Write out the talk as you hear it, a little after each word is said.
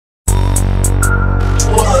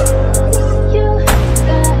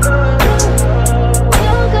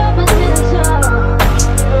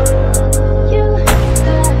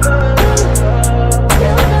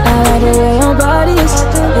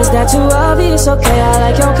it's okay.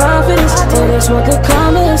 I like your confidence. Oh, that's what could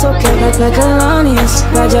come is okay. Like Kehlani is,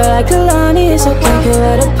 ride you like Kehlani is okay. Here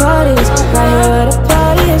where the party is, right here where the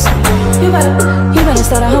party is. You better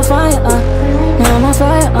start a whole fire, now I'm on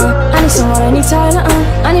fire, I need someone, I need Tyla,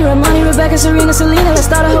 I need Romani, Rebecca, Serena, Selena, let's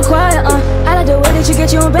start a whole choir, I like the way that you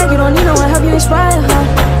get your own back, you don't need no one, help you inspire,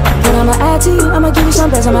 But I'ma add to you, I'ma give you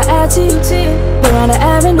some best, I'ma add to you. We're on the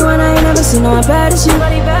avenue and I ain't never seen no one bad as you.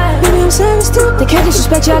 Maybe I'm serious too, they can't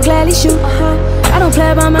disrespect you, I'll gladly shoot. I don't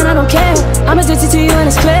play about mine, I don't care, I'm addicted to you and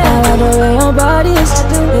it's clear. I like the way your body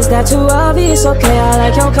is that too obvious? Okay, I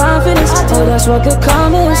like your confidence, oh that's what could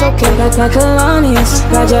come is okay. Like Kehlani is,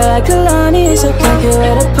 ride you like Kehlani is okay. Here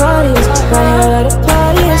where the party is, right here where the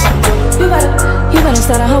party is. You better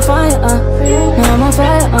start a whole fire, now I'm on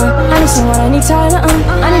fire, I need someone, I need Tyla,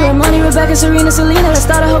 I need Romani, Rebecca, Serena, Selena, let's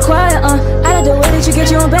start a whole choir, I like the way that you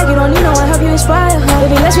get your own back, you don't need no one, help you inspire,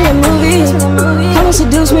 Baby, let's make a movie, come and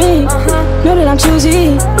seduce me, know that I'm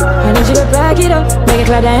choosy, I need you to back it up, make it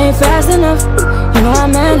clap that ain't fast enough, you know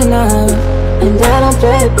I'm man enough, and I don't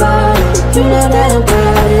play about it, you know that I'm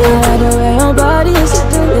about it. I like the way your body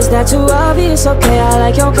is that too obvious? Okay, I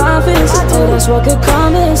like your confidence, oh that's what could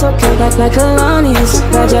come is okay. Like Kehlani is,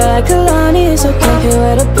 ride you like Kehlani is okay. Here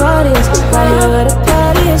where the party is, right here where the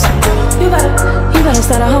party is. You better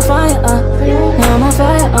start a whole fire, now I'm on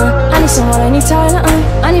fire, I need someone, I need Tyla,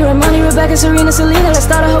 I need Romani, Rebecca, Serena, Selena, let's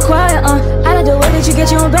start a whole choir, I like the way that you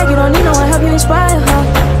get your own back, you don't need no one, help you inspire,